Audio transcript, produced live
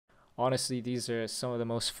honestly, these are some of the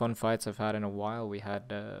most fun fights I've had in a while. We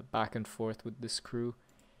had back and forth with this crew.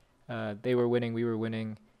 They were winning, we were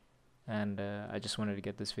winning, and I just wanted to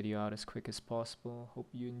get this video out as quick as possible. Hope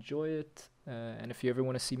you enjoy it, and if you ever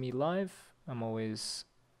want to see me live, I'm always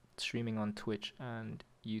streaming on Twitch and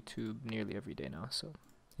YouTube nearly every day now, so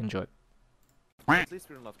enjoy. At least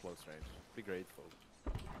we're not close range. Be grateful.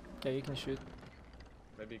 Yeah, you can shoot.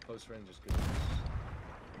 Maybe close range is good.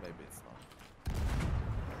 Maybe it's not.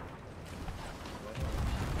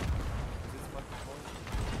 Is it smart point?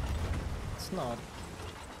 It's not.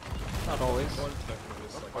 Not always. Point technically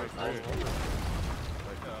is like quite very always.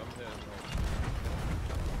 like I'm here.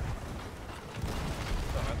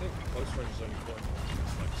 No, I think close range is only point.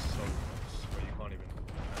 It's like so close where you can't even.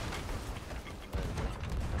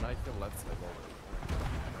 And I feel left side already.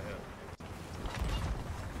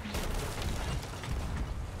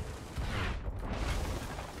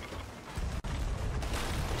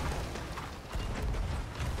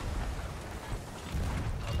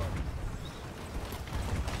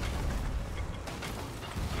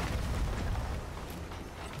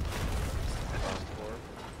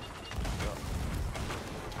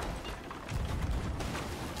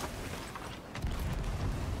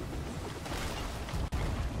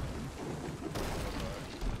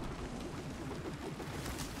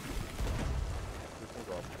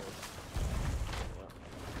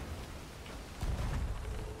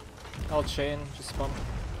 I'll chain, just bump.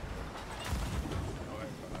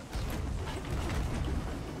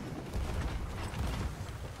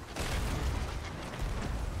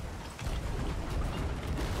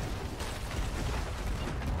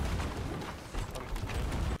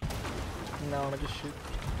 No, I just shoot.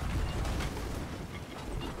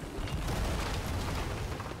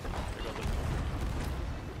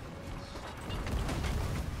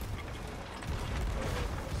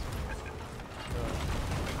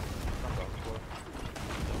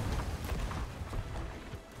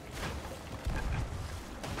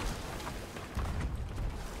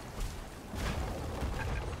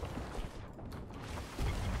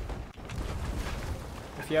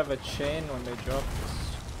 If you have a chain when they drop,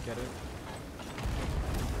 just get it.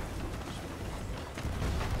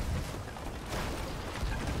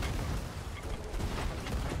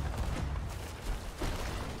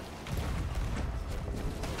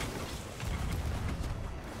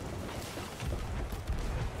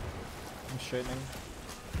 I'm straightening.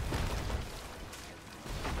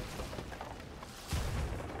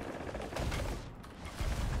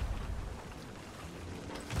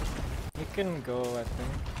 You can go, I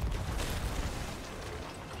think.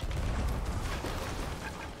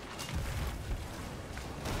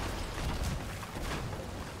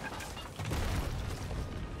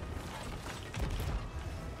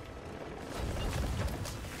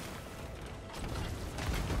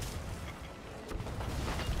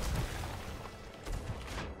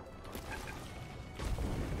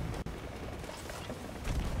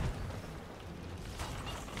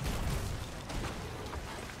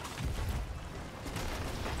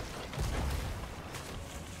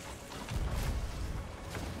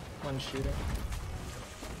 One shooting.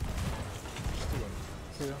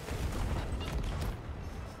 Two.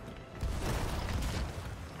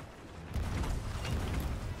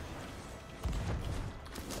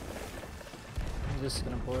 I'm just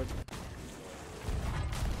gonna board.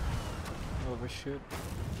 Overshoot.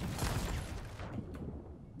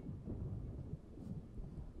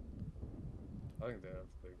 I think they have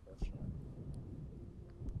big question.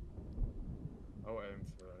 I'll aim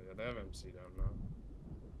for yeah, they have MC down now.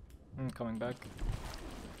 I'm coming back.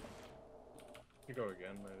 You go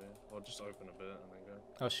again maybe. Or just open a bit and then go.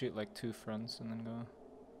 I'll shoot like 2 fronts and then go.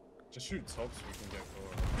 Just shoot top so we can get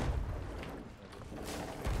forward.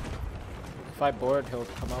 If I board, he'll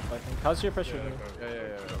come up, I think. How's your pressure? Yeah,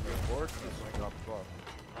 yeah. Board is going up top.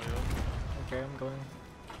 Okay, I'm going.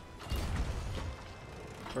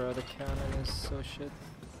 Bro, the cannon is so shit.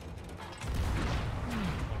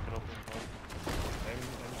 Aim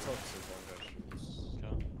top so one guy shoots.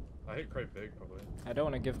 I hit quite big probably. I don't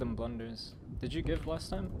want to give them blunders. Did you give last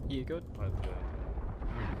time? He good? I did.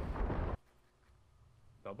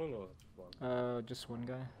 Double or one? Just one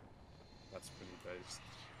guy. That's pretty based.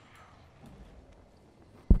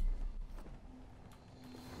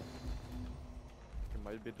 It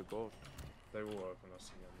might be the goal. They will open us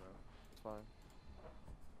again now. It's fine.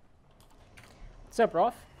 What's up,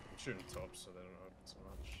 Roth? I'm shooting top so they don't open so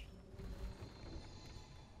much.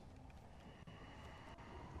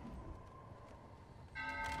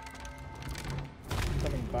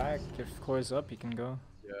 Coming back. If core's up, you can go.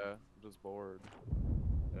 Yeah, just bored.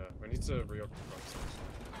 Yeah, we need to reoccupy front.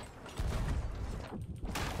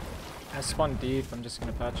 I spawned deep, I'm just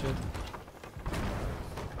gonna patch it.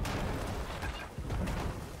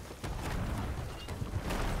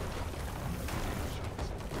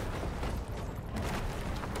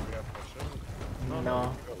 We have pressure.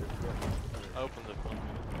 No, I opened the front.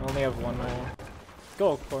 I only have one more.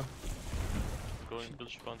 Go, core. Going to the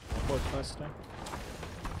front. Core faster.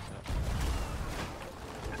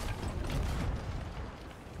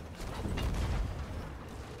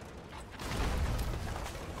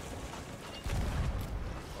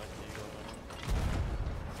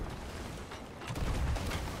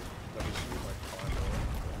 Let me shoot like 5 more.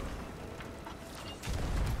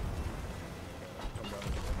 Come down to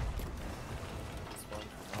the This one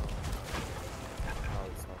for now. No,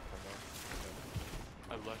 it's not for now.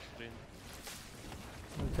 I have black screen.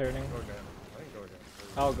 I'm turning. Go again. I can go again.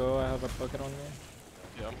 I'll go, I have a bucket on me.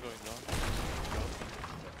 Yeah, I'm going down.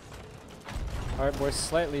 Alright, we're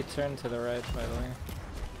slightly turned to the right, by the way.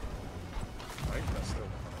 I think that's still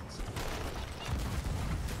behind.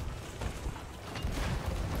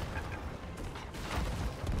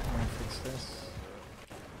 I'm gonna fix this.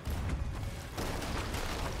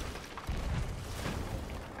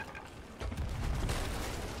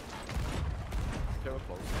 Careful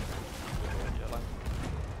close. Yeah, line.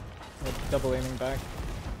 We're double aiming back.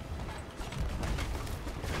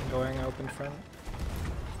 Going open front.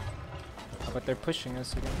 Oh, but they're pushing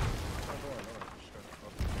us again.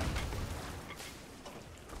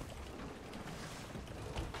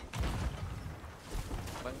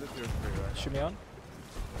 Landed here 3, right? Shoot me on.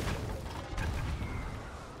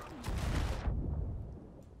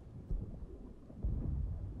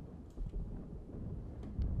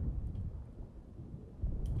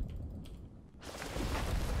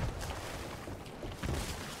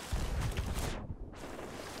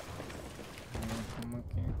 I'm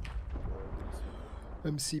okay.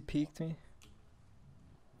 MC peeked me.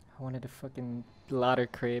 I wanted a fucking ladder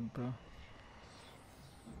crib, bro.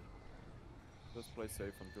 Just play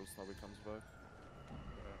safe until Snowy comes back.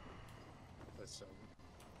 Let's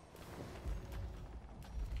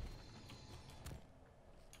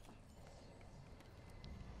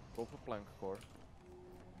Go for plank core.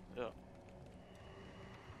 Yeah.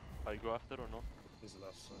 I go after or not? He's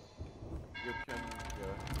left side. You can,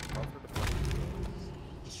 yeah, after the plank.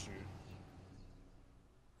 Just shoot.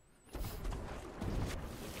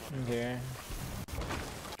 I'm here. I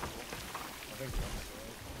think that's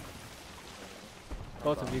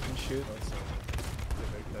Both of you can shoot. right. That's the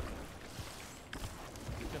big hit.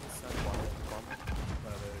 You can send one bomb.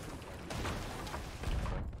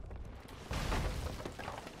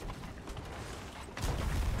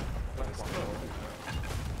 Plank It's one. still holding there.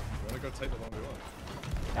 You wanna go take the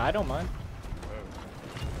 1v1? I don't mind. Oh.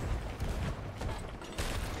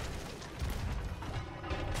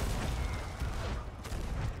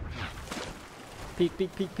 Peek,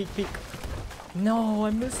 peek, peek, peek, peek. No,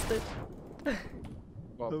 I missed it.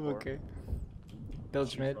 Bob I'm core. okay.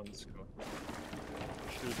 Bilge mid. Shoot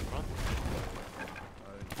Shoot in front.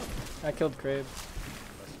 I killed Crave.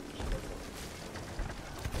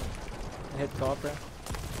 I hit Copper.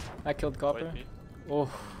 I killed Copper. Wait me. Oh, Oh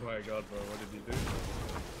my god, bro, what did you do?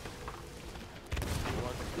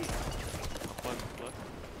 One left.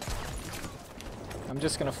 I'm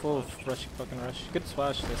just gonna full rush, fucking rush. Good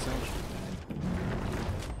splash this thing.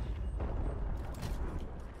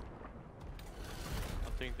 I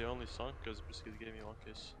think they only sunk because Biscuit gave me one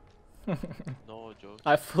kiss. No joke.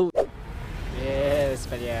 I full. Yes,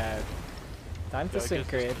 but yeah. Time to Yeah, I sink, guess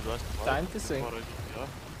Crave. this is the last part Time to sink. before I do VR.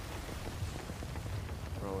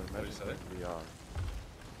 Bro, What imagine did you say? that VR.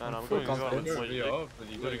 I'm Man, I'm full going to go confidence. with You're Moj VR, but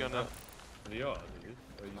you We're don't gonna. have VR, do you?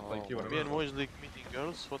 Or you, like, you wanna Me and run? Moj League meeting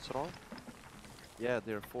girls, what's wrong? Yeah,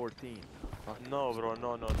 they're 14. Fuck. No, bro,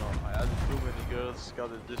 no. I added too many girls, got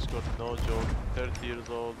a Discord, no joke. 30 years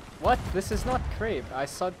old. What? This is not Crave. I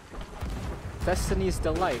saw Destiny's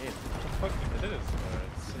Delight. Fuck, it is.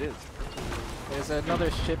 It is. There's another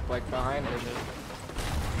ship like behind it.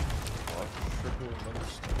 Triple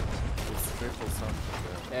monster. It's triple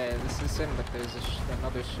something. Yeah, this is him, but there's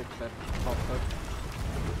another ship that popped up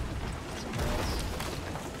somewhere else.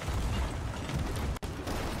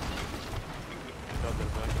 Got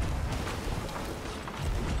their back.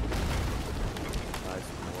 Nice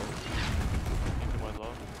work. Into my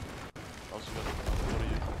love. Also got a what are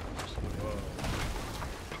you? Whoa.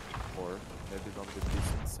 Or maybe not with these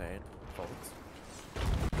insane thoughts.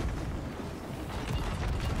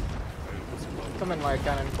 Come in, my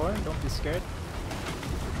cannon core. Don't be scared.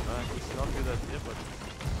 It's not good idea, but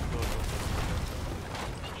go.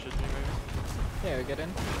 Should we maybe? Yeah, get in.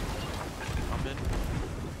 I'm in.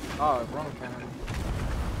 Oh, wrong cannon.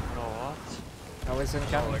 No, what? I was in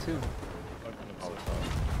cabin too. Open them so far.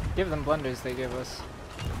 Give them blunders they gave us.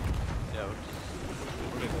 Yeah,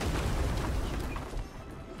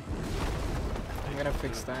 I'm gonna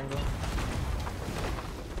fix the angle.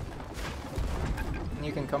 And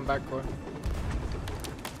you can come back, Core.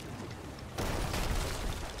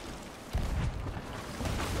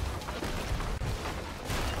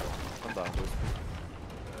 I'm down with me.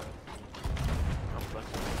 I'm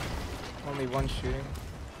flexible. Only one shooting.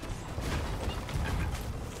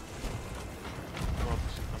 Come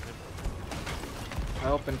in. I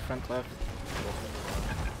open front left.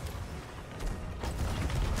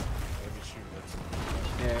 Maybe shoot it.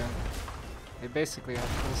 Yeah. They basically have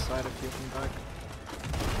full side if you open back.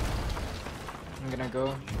 I'm gonna go.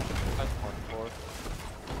 That's 1-4.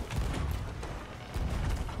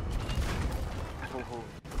 Oh,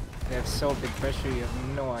 They have so big pressure, you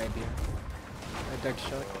have no idea. I deck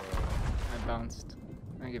shot. I bounced.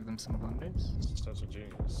 I give them some blunders. Such a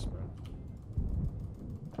genius, man.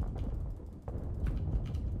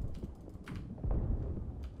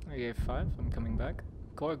 I gave 5. I'm coming back.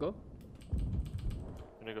 Core, go.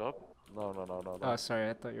 Gonna go up? no, no, no, no, no. Oh, sorry.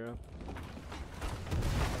 I thought you were up.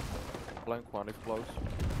 Blank one if close.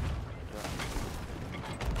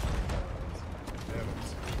 Damn it.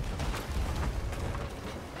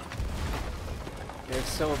 They have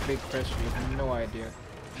so big pressure, you have no idea.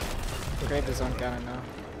 Crate is on cannon now.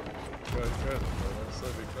 Good, bro. That's so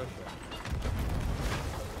big pressure.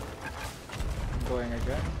 I'm going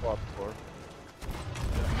again. What for?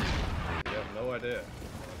 You have no idea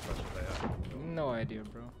how much pressure they have. No idea,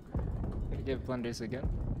 bro. Give blunders again.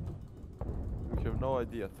 You have no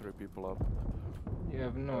idea, 3 people up. You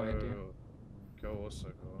have no idea. Go also,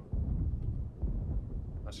 go.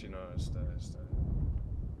 Actually, no, stay.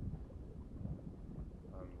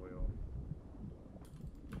 Wheel.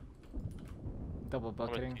 Double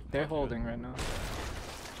bucketing. keep They're bucketing. holding right now.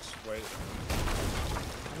 Just wait.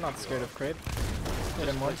 I'm not scared of Crate. Hit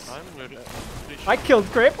him once. I'm ready. I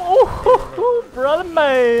killed Grape! Oh, brother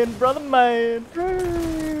man! Brother man!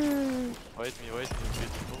 Wait me,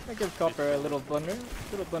 beautiful. I give Copper a little blunder.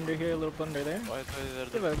 Little blunder here, a little blunder there. Wait,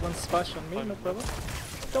 Give it one splash on me, no problem.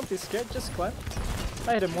 Don't be scared, just clap.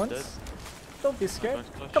 I hit him once. Dead. Don't be scared. Nice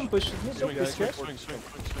flash. Come push with me, don't be scared. Swing.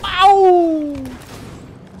 Ow!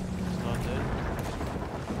 It's not dead.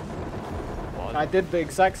 What? I did the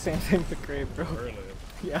exact same thing to Grape, bro. Really?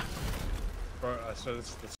 Yeah. Bro, so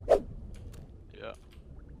this Yeah.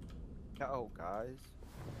 Oh, guys.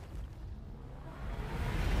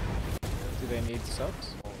 Do they need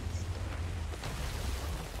subs? I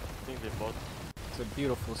think they bought. It's a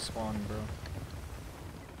beautiful spawn, bro.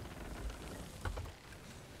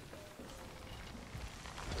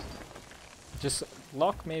 Just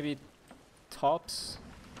lock maybe tops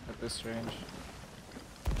at this range.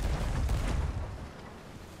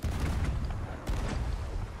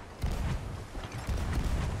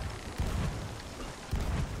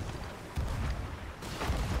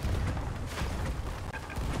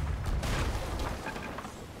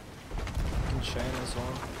 And chain as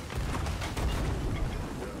well.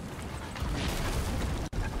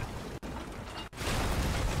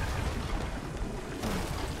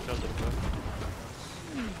 Shut the fuck.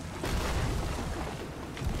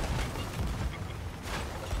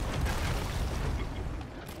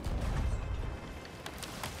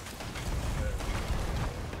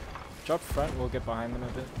 Drop front, we'll get behind them a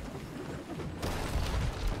bit.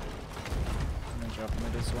 And then drop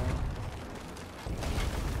mid as well.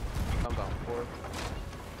 I'm down 4.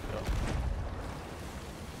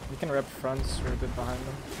 We can rep fronts, we're a bit behind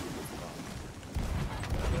them.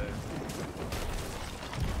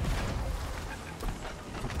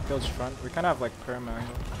 Kills front, we kind of have like perm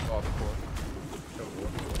angle. Oh, 4.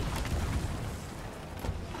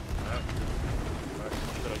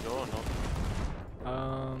 Should I go or not?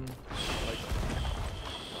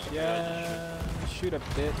 Yeah, shoot a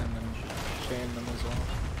bit and then chain them as well.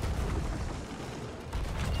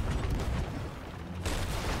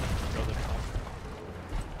 Go the top.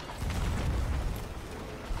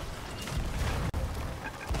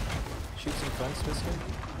 Shoot some fronts this way.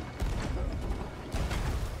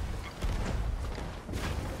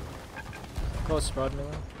 Close sprout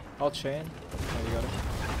Miller. I'll chain. Oh, you got it.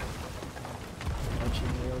 Archie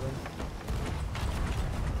Miller then.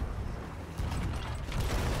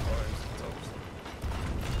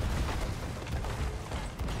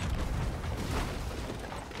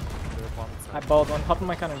 I balled one. Hop in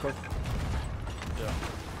my cannon quick. Yeah.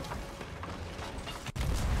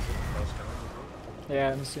 Yeah,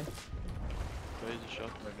 let me see. Crazy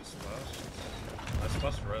shot. Maybe splash. I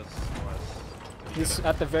splash res twice. He's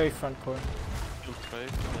at the very front core. Killed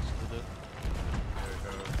Craig. Let's do that.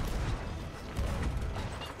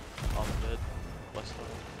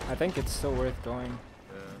 think it's still worth going.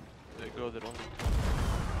 Yeah. They go there only.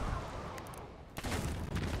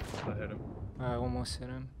 I hit him. I almost hit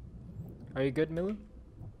him. Are you good, Milu?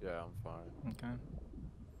 Yeah, I'm fine. Okay.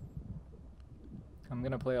 I'm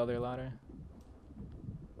gonna play other ladder.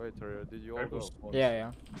 Wait, did you all Careful go? spawns. Yeah,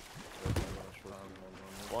 yeah.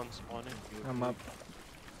 One spawning. I'm up.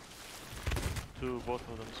 Two, both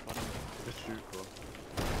of them spawning. Just shoot, bro.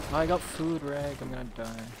 I got food rag. I'm gonna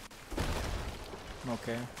die. I'm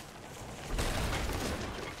okay.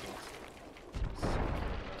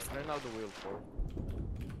 Strain out the wheel for.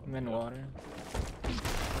 I'm in water.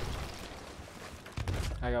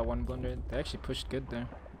 I got one blunder. They actually pushed good there.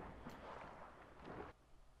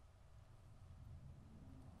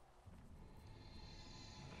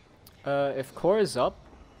 If core is up,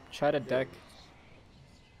 try to deck.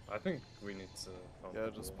 I think we need to. Yeah,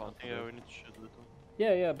 just pump. Yeah, we need to shoot little.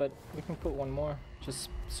 Yeah, yeah, but we can put one more. Just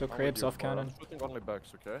so Crab's off cannon. I'm shooting only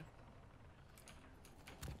backs, okay?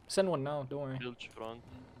 Send one now, don't worry. Bilge front.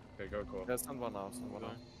 Okay, go core. Yeah, send one now, send one now.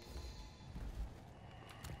 Okay.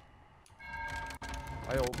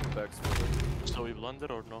 I open backs for it. So we blunder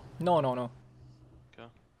or no? No, no, no. Okay.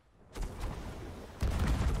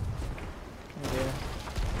 Yeah.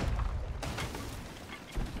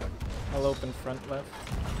 I'll open front left.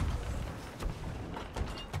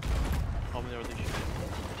 How many are they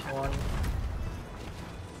shooting? One.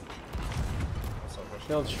 What's up, Rush?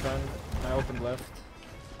 Killed front. I opened left.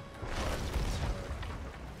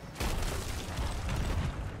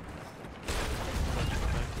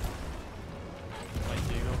 Like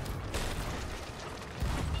Diego.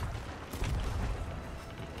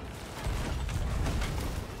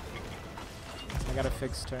 I got a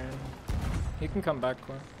fixed turn. He can come back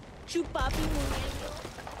core.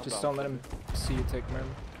 Just don't let him see you take murmur.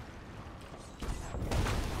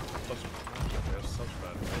 There's such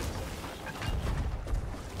bad plays.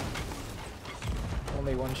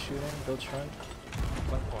 Only one shooting. Build front.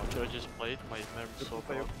 Should I just play it? My memory's so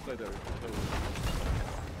Play, bad. play there.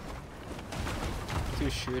 Two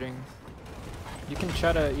shooting. You can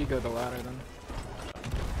try to ego the ladder then.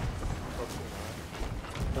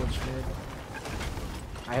 Build mid.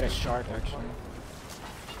 I hit a shark actually.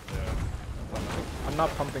 Yeah. I'm not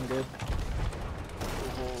pumping good.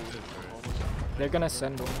 They're gonna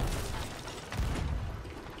send one.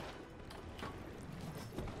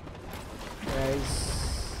 Yeah,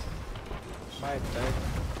 he's my deck.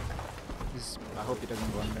 I hope he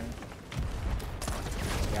doesn't blunder.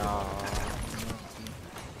 Yeah.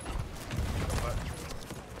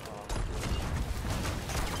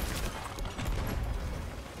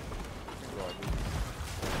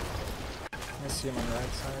 I see him on the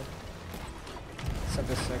right side. Sent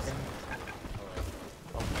a second.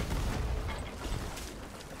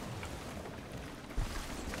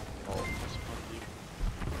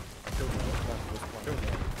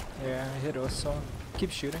 Yeah, I hit also.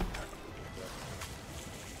 Keep shooting.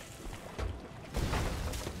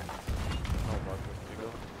 No, Marcus, you go.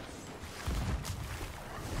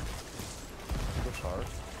 You go sharp.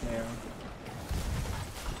 Yeah.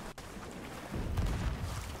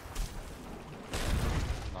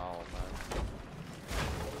 Now, man.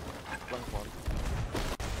 Blank one.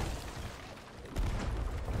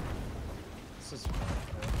 This is bad.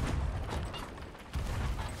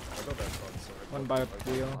 I got that front, so I One got- by I got-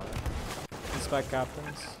 wheel. He's back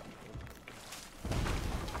captains.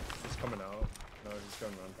 He's coming out. No, he's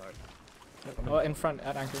going around back. Oh, in front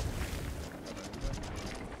at anchor.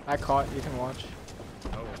 I caught. You can watch.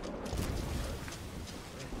 Oh.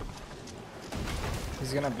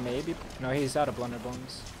 He's gonna maybe. No, he's out of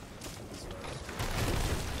blunderbones.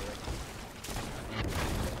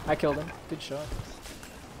 I killed him. Good shot.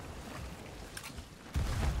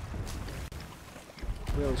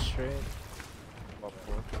 Wheel straight. Up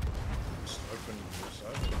four. Just open your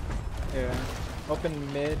side. Yeah.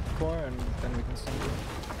 Open mid core and then we can send you.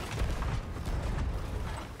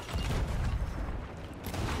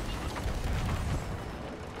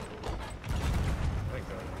 Thank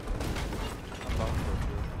God. I'm down for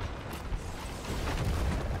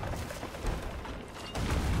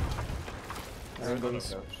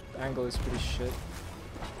two. Angle is pretty shit.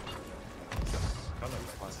 Kind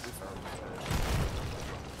of like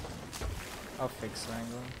I'll fix the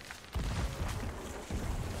angle.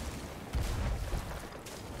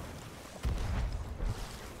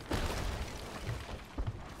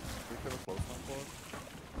 We have a close one for it?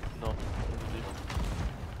 No. Leave.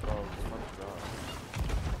 Oh, my god.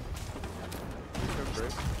 You have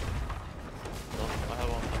break? No, I have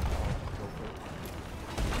one. Go for it.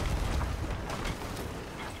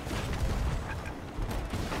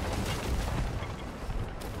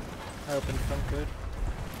 I opened front good.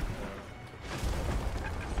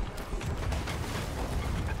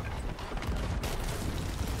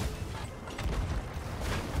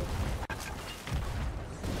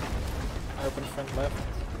 I open front left.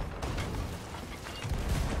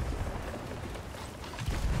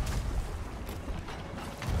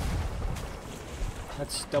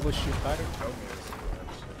 Let's double shoot back.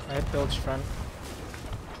 I hit bilge front.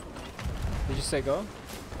 Did you say go? No.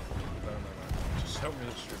 Just help me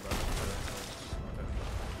to shoot back.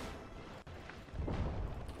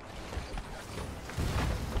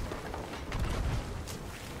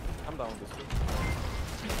 I'm down this way.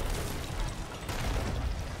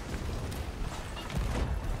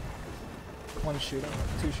 One shooter,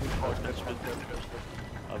 two shooters. Oh, good.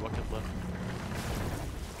 Bucket left.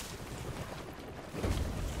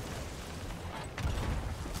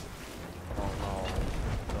 Oh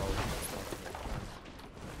no.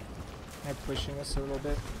 They're pushing us a little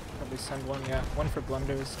bit. Probably send one, yeah. One for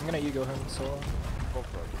blunders. I'm gonna ego him solo. Go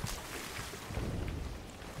for it.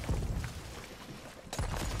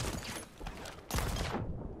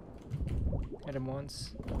 Hit him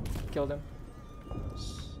once. Killed him.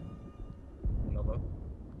 Another.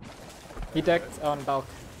 He decked on bulk.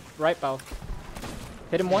 Right bulk.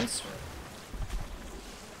 Hit him once.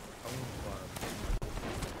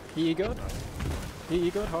 He egoed. He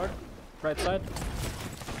egoed hard. Right side.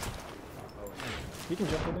 He can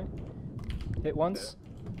jump in there. Hit once.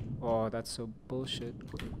 Oh, that's so bullshit.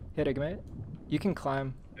 Hit Ignite. You can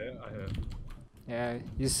climb. Yeah, I hit. Yeah,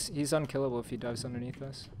 he's unkillable if he dives underneath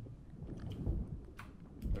us.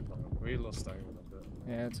 We lost angle a bit.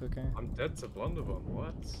 Yeah, it's okay. I'm dead to Blunderbomb,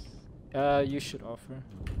 what? You should offer.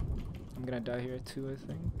 I'm gonna die here too, I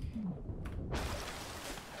think.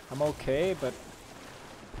 I'm okay, but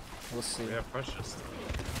we'll see. Yeah, precious.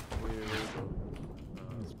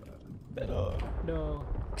 No.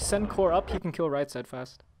 Send core up, he can kill right side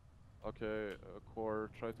fast. Okay, core,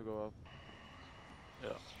 try to go up.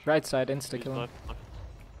 Yeah. Right side, insta He's kill him. left.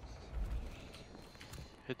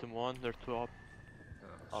 Hit him one, they're two up.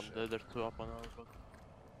 Oh, I'm dead, they're two up on our book.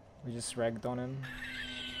 We just ragged on him.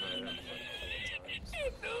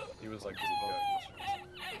 He was like, I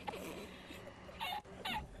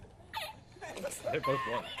hit both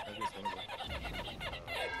one. I just one of them.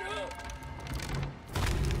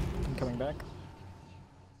 I'm coming back.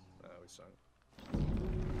 We sank.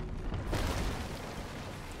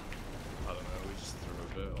 I don't know, we just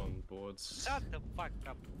threw a bit on boards. Shut the fuck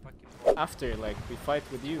up, fucking. After, like, we fight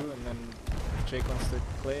with you, and then Jake wants to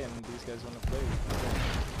play, and these guys want to play.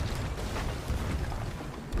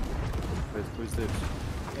 Wait, who's this?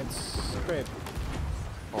 It's great.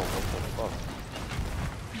 Oh, what the fuck?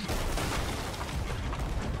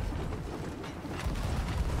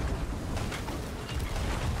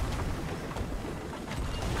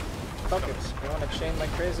 Fuck it. You want to chain like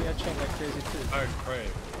crazy? I chain like crazy too. Oh,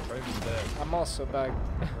 Crave. Crave is dead. I'm also back.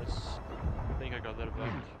 Nice. I think I got that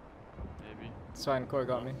back. Maybe. It's fine, core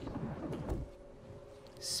got me.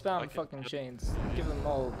 Spam Okay, fucking yep. chains. Give them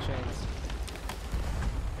all chains.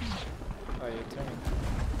 Oh, you're turning.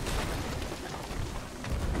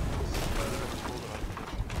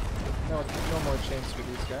 No more chains for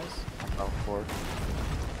these guys. Down core.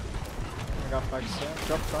 I got back here.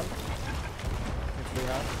 Drop front. If we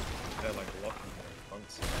have. They're like locking their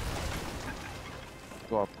fronts.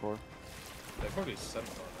 Go up core. They probably sent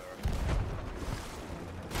on there.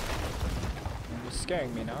 You're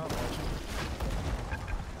scaring me now, I'm watching.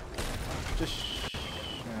 Just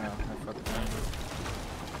yeah, I fucked down.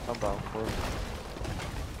 I'm down core.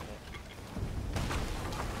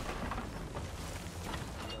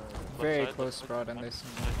 Very Left close side, sprout on this. Side.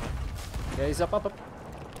 Yeah, he's up. Dead.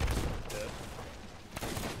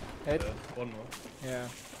 Hit. Dead. One more. Yeah.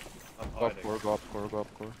 I'm Go up hiding. core, go up core, go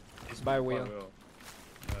up core. He's By by wheel.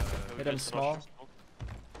 Hit him Just small. rush smoke.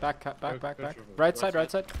 Back. Go Right triple. side, right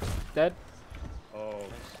side. Dead. Oh,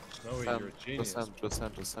 Snowy, you're a genius.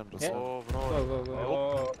 Descend. Yeah. Oh, Go, bro. go, go.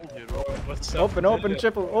 Oh, Here, bro. what's up? Open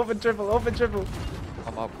triple. Open triple.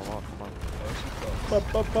 Come up. Pop. I can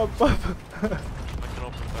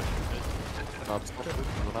open back to mid. Up, stop it. You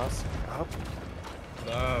want us? Up.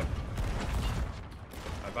 No.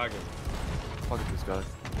 I bag him. Fuck this guy.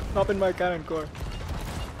 Pop in my cannon core.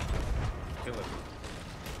 Kill him.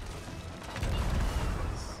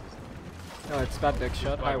 No, it's bad deck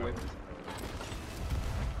shot. High whip.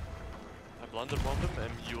 I blunder bombed him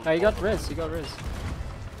and you. Oh, he got res. You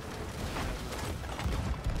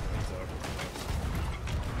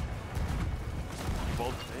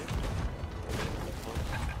both made?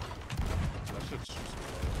 I should shoot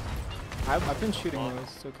some. I've been shooting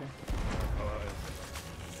those. It's okay.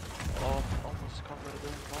 Oh, almost covered the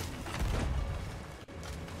bottom.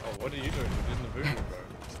 Oh, what are you doing? You're doing the voodoo, bro.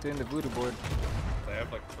 It's doing the voodoo board. They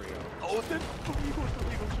have like 3 hours. Oh, then two eagle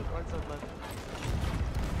shit right side left.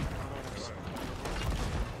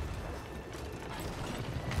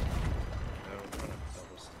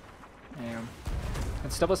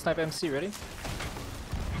 It's double snipe MC, ready? Yeah.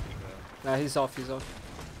 Nah, he's off, he's off.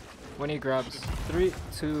 When he grabs. 3,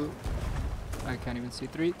 2... I can't even see.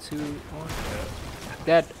 3, 2, 1. Yeah.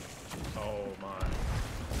 Dead. Oh my.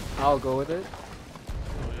 I'll go with it.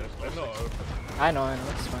 They're not open. I know,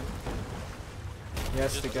 it's fine. He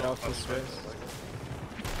has to get off this race.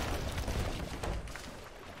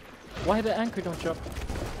 Why the anchor don't drop?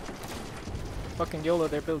 Fucking YOLO,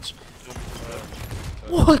 they're built.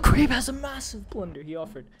 Whoa, Crave has a massive blunder, he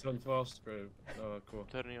offered. Turn fast, Grave. Oh, cool.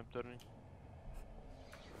 I'm turning.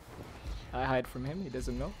 I hide from him, he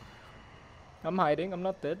doesn't know. I'm hiding, I'm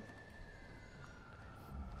not dead.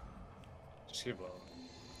 Just keep low.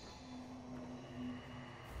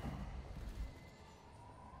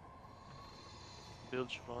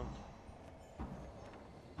 Bilge front.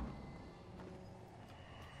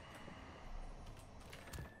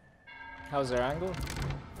 How's their angle?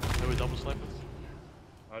 Can we double snipe it?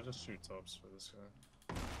 I just shoot tops for this guy.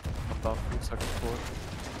 I'm down 3 second floor.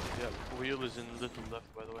 Yeah, wheel is in little left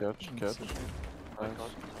by the way. Catch. Nice.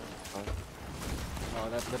 Oh,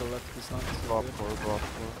 that little left is not Go so up good. floor, go up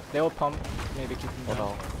floor. They'll pump, maybe keep him Oh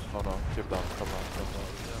down. no. Keep down, come on. So bad.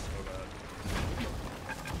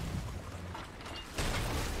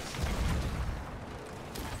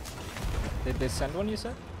 Did they send one, you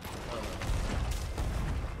said?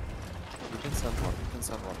 You can send one.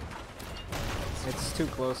 It's too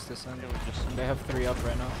close to send. Can we just They have 3 up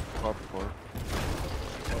right now. Go up floor.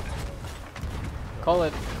 Call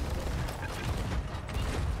it.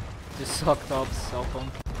 Just suck tops, I'll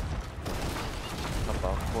pump. I'm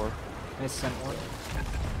down 4. I sent one.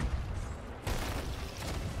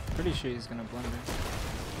 Pretty sure he's gonna blunder.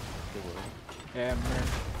 They will. Yeah, mirror.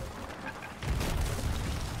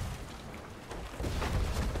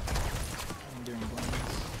 I'm doing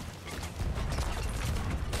blunders.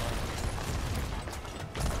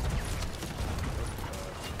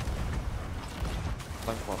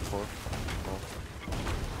 Flank 1 4.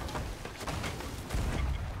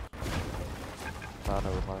 Nah,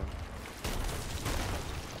 never mind.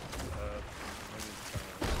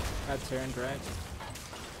 I turned right.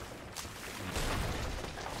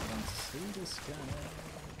 Don't see this guy.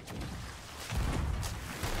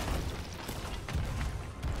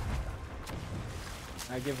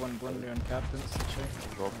 I give one blunder on captains to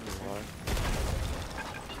check. Go up the line.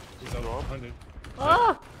 He's up 100.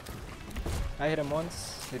 Ah! I hit him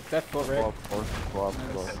once. Hit death bolt Go right. up floor. Go up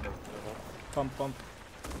floor. Nice. Pump.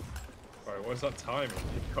 Alright, what's that timing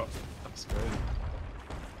you got? That's crazy.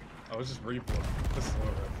 I was just reborn. This is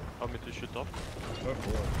over. how me to shoot up? Go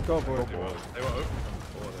forward. Go board. They were open from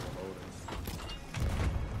before, they were holding.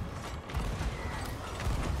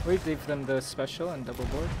 We gave them the special and double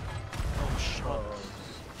board. Oh shit. Oh,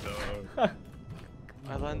 no.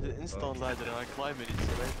 I landed instant ladder and I climb it,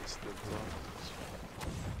 it's right still.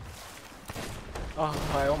 Oh,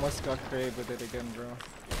 I almost got Crave with it again, bro.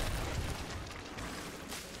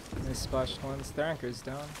 They splashed once. Their anchor's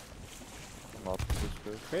down. I'm up this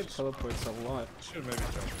good. Crave teleports a lot. Should maybe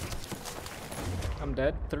jump. I'm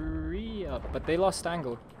dead. 3 up, but they lost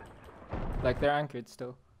angle. Like they're anchored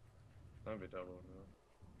still. Don't be double, no.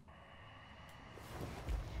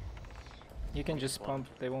 You can just pump.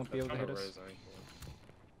 They won't be They're able to trying hit us. raise ankle.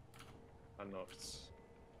 I knocked.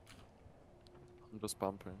 I'm just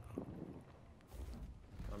pumping.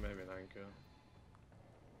 I maybe an anchor.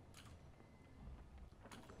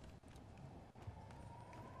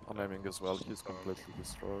 I'm aiming as well. He's completely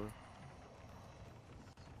destroyed.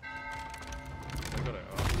 I got it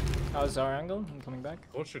up. How's our angle? I'm coming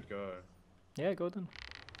back. Ball should go. Yeah, go then.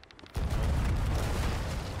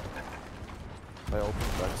 I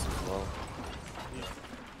opened backs as well.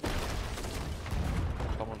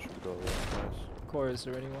 Someone should go there. Nice. Core is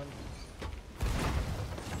already one.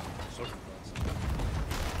 So fast.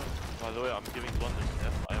 By the way, I'm giving blunders,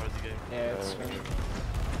 yeah? I already gave. Yeah, it's Yeah. fine.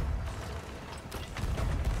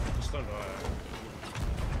 Just don't die.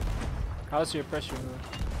 How's your pressure?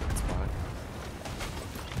 It's fine.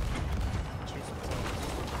 Shoot from the top.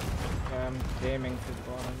 Yeah, I'm aiming for the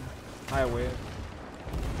bottom. High wave.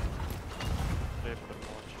 Pay for the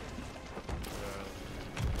launch. Yeah.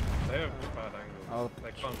 They have bad angle. I'll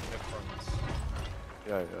They can't hit from us.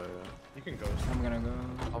 Yeah. You can go. I'm gonna go.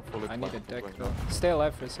 I'm fully I need a flanked deck going though. up. Stay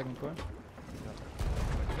alive for a second, core. You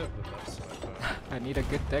can hit the left side. I need a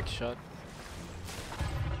good deck shot.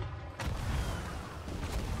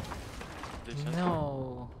 They sent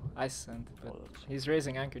No, I sent, but he's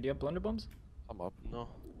raising anchor. Do you have blunder bombs? I'm up. No.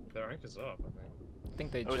 Their anchor's up, I think. I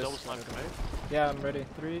think they Oh, double just. snipe, right? Yeah, I'm ready.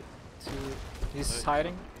 3, 2. He's Wait.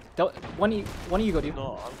 hiding. One you go, dude.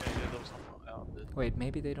 No, I'm gonna get double snipe. Yeah, I'm dead. Wait,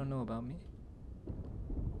 maybe they don't know about me.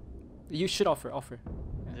 You should offer.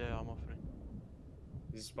 Yeah, I'm offering.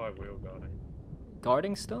 He's by wheel guarding.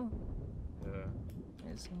 Guarding still?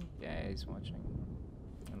 Yeah. Is he? Yeah, he's watching.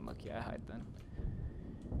 Unlucky, I hide then.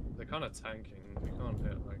 They're kind of tanking. We can't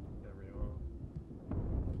hit like every hole.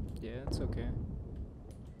 Yeah, it's okay.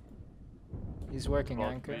 He's working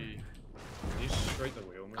Block anchor. B. Can you straight the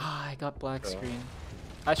wheel, man? Ah, I got black Yeah. screen.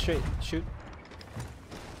 I straight shoot.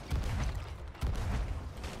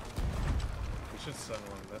 We should send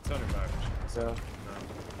one. They're turning back. We should send Yeah.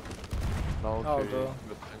 one No, Oh, okay. go.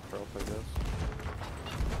 Good anchor up, I guess.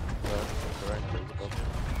 Yeah, the anchor is good. now.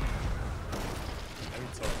 Aim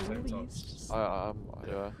top, Please.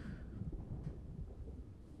 Yeah.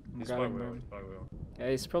 I'm He's by grabbing wheel, him. he's by wheel. Yeah,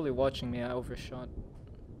 he's probably watching me. I overshot.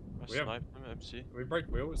 I We have- sniped him, MC. We break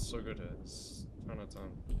wheel, it's so good here. It's 10 out of 10.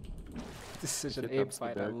 This is such an Shit, ape that's the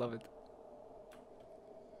fight. I bag. love it.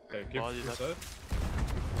 Okay, give Body me that- set.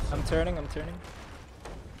 I'm turning.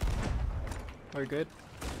 We're good.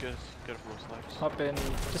 Good, good for snipes. Hop in.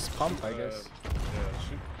 Just pump, I guess. Yeah,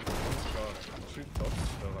 shoot. One's guarding. Shoot tops,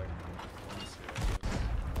 so like. One's here.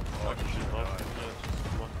 Oh, I can shoot Knock high. him, yeah,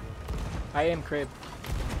 just one kill. I aim crib.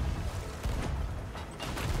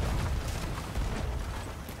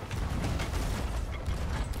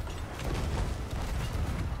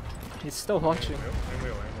 He's still watching. Aim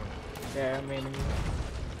wheel, aim wheel. Yeah, I'm aiming. Go.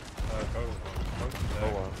 Oh,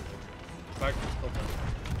 There. wow. Back, open.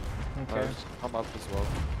 Okay. Nice. I'm up as well.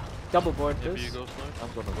 Double board Maybe this. you go snipe. I'm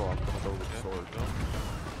gonna go with Yeah, sword. go.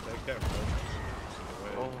 They get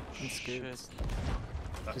rolled. Oh, It's shit. good.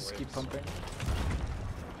 That Just way keep is- pumping.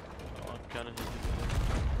 Oh, I'm kinda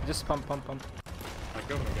hitting Just pump. I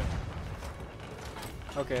go again.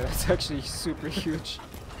 Okay, that's actually super huge.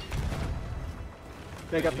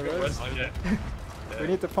 They got the You got res. res? Yeah. We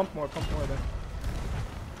need to pump more then.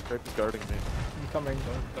 Grape is guarding me. I'm coming.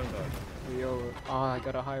 Don't die. Yo, I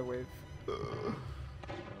got a high wave.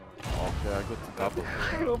 Oh, yeah, I got the double.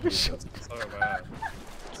 I overshot. So bad.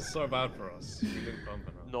 It's so bad for us. We didn't pump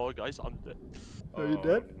enough. No, guys, I'm dead. Are you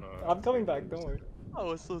dead? No. I'm coming back, don't worry. I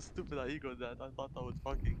was so stupid that he got that. I thought I was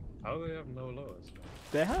fucking. How do they have no lowers?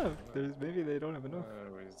 They have. Maybe they don't have enough.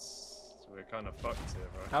 We're kind of fucked here,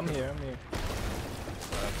 bro. I'm here.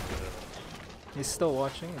 He's still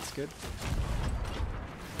watching, it's good.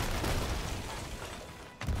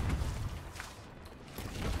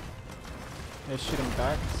 They're shooting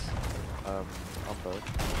backs. I'm back.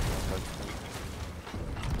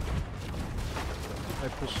 I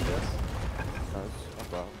push this. Nice. I'm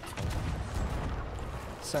down.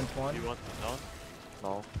 Sent one. You want me down?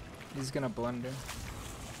 No. He's gonna blunder.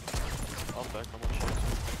 I'm back, I'm on shot.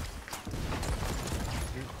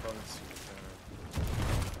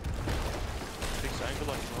 Fix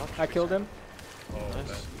angle on you up. I killed him. Oh,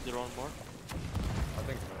 Nice. They're on more. I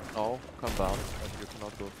think No, come down. You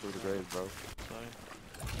cannot go through the grave, bro. Sorry.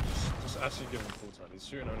 just actually give him full time. He's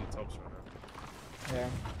shooting only tops right now. Yeah.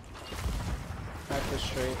 I push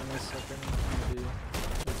straight in a second. Maybe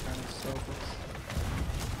return to circles.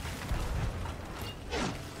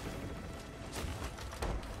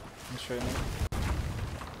 I'm straight in.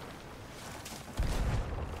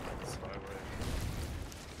 It's highway.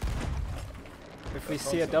 If we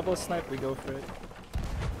see a double snipe, we go for it.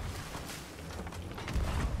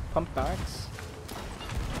 Pump backs.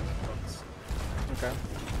 Tops. Okay.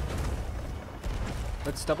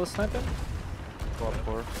 Let's double snipe him. Squad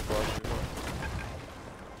 4. Squad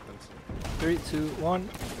 3, 2, 1.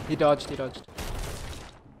 He dodged. Shoot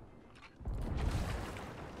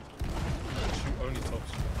only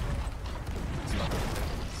tops. It's not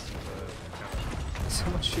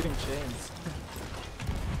Someone's shooting chains.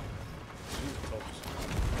 shoot tops.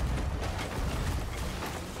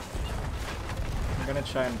 I'm gonna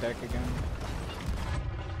try and deck again.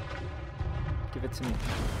 Give it to me.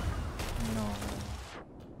 No.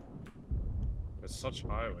 It's such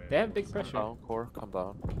highway. They have big pressure. Down, core, come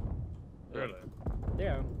down. Really?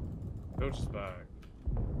 Yeah. Bilge is back.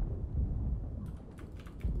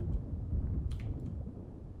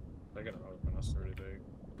 They're gonna open us really big.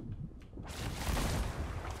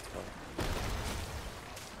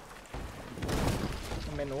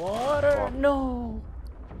 I'm in water. Fuck. No.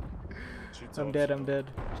 Shoot I'm tops. dead. I'm dead.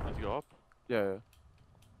 Did you go up? Yeah.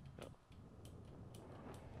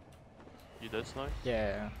 You dead snipe?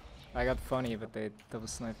 Yeah. I got funny, but they double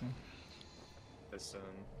sniped me. Listen.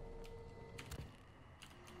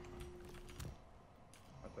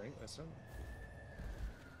 I think, listen.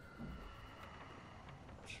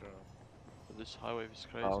 Sure. But this highway is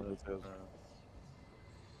crazy. Down it is.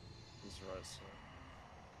 He's right, so.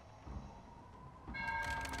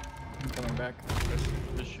 I'm coming back.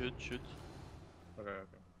 Just shoot. Okay.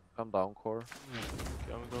 Come down, core.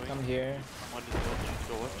 Okay, I'm going. Come here. I'm on the watch.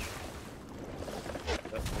 Go watch.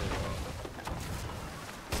 Definitely not.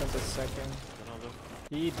 Sent a second. Another.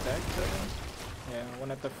 He decked it. Yeah,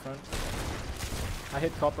 one at the front. I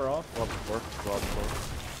hit copper off. Blood core. Blood core.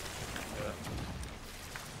 Yeah.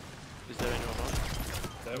 Is there anyone on?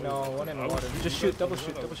 There No, was- one in I was water. shooting Just you shoot, guys double from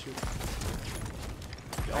shoot, the double other. shoot.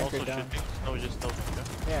 You're Anchor also down. shooting. No, just no.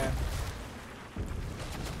 Yeah. Yeah.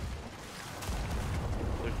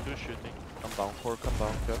 There's two shooting. Come down, core. Come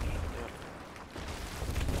down, catch.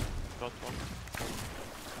 Got one.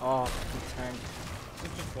 Oh, he tanked.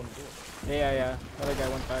 It's just one door. Yeah. Other guy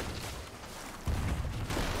went back.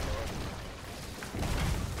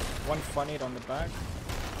 One funnied on the back.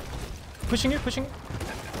 Pushing you, pushing you.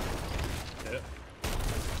 Yeah.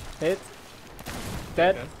 Hit.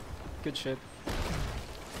 Dead. Okay. Good shit.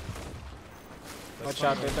 That's Watch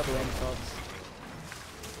fine, out, they're man. double aim thoughts.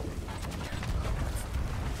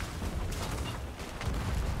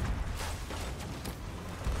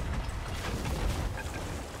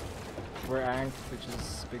 We're anked, which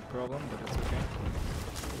is a big problem, but it's okay.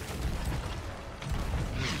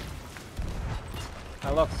 I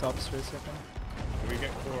locked tops for a second. Can we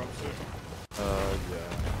get core up soon? Yeah.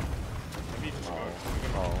 Maybe just No.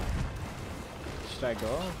 go. No. Should I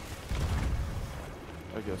go?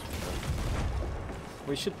 I guess we can.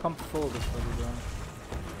 We should pump full before we go.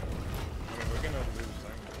 I mean, we're gonna lose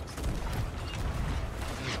angle.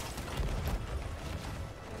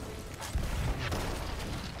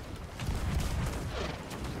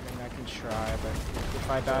 I mean, I can try, but if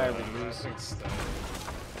I die, we I lose. think stay. I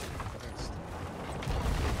think stay.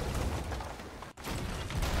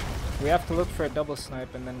 We have to look for a double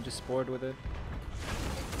snipe and then just board with it.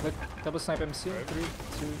 Look, double snipe MC. Right. 3,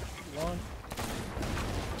 2, 1.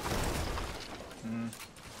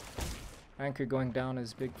 Anchor going down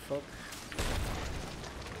is big fuck.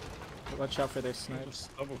 Watch out for their snipe. Just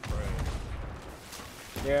double pray.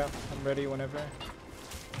 Yeah, I'm ready whenever.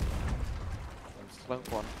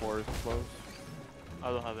 Flank one, core is close. I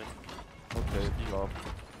don't have any. Okay, drop.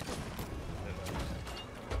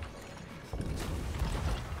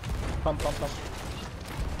 Pump.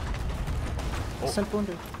 Oh. Sent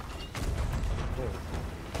wounded.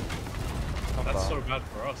 Come That's down. so bad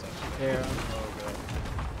for us, actually. Yeah. Oh god.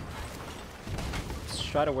 Let's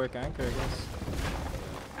try to work anchor, I guess.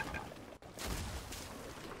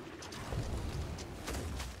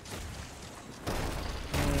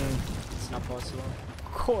 It's not possible.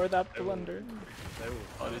 Core that They will- blunder. They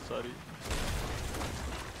will. Sorry.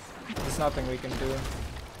 There's nothing we can do.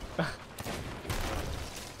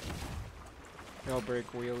 They'll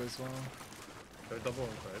break wheel as well. Go double on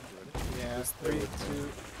cred, ready? Yeah, Just 3, stay 2.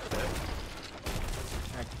 with me.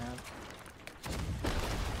 I can't.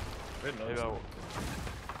 Red Maybe knows. I will.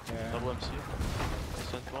 Yeah. Double MC. I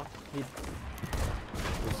sent one. We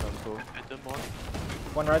sent two. Hit them one.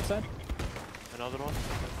 One right side. Another one.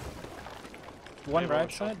 One Maybe one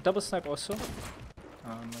right shot. side. Double snipe also. Okay.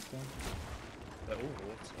 They're all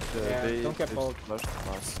wolves. Yeah, don't get they bold. splashed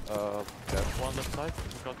us. Catch, One left side.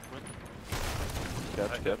 We got win.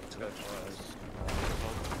 catch. Catch.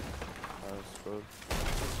 Nice, good.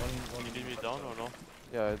 One, You need me down or no?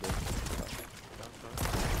 Yeah, I did.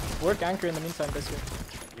 Work anchor in the meantime this way.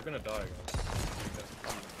 You're gonna die, guys.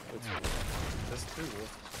 It's There's two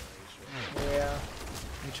wolves. Yeah.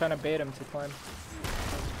 I'm trying to bait him to climb.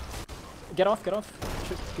 Get off.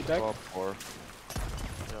 Should be dead. drop core.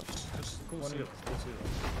 Just go One- see it. Go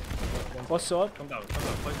see it. Also up. Come down.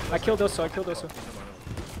 Play I killed also. Yes.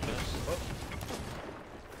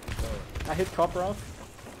 I hit copper off.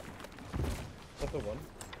 Top of one.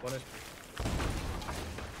 One is.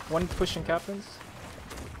 One pushing captains.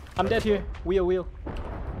 I'm dead here. Wheel.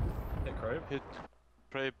 Hit Crave. Hit.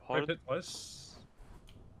 Pray Crave hard. hit twice.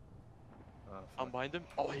 Ah, I'm fuck. behind him.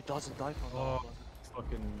 Oh, he doesn't die from Oh. that.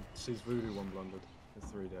 Fucking sees voodoo one blundered.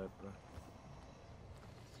 There's 3 dead, bro.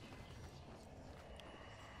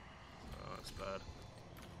 Oh, it's bad.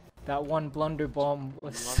 That one blunder bomb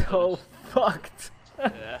was Blunder so is- fucked.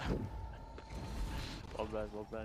 Yeah. Well bad.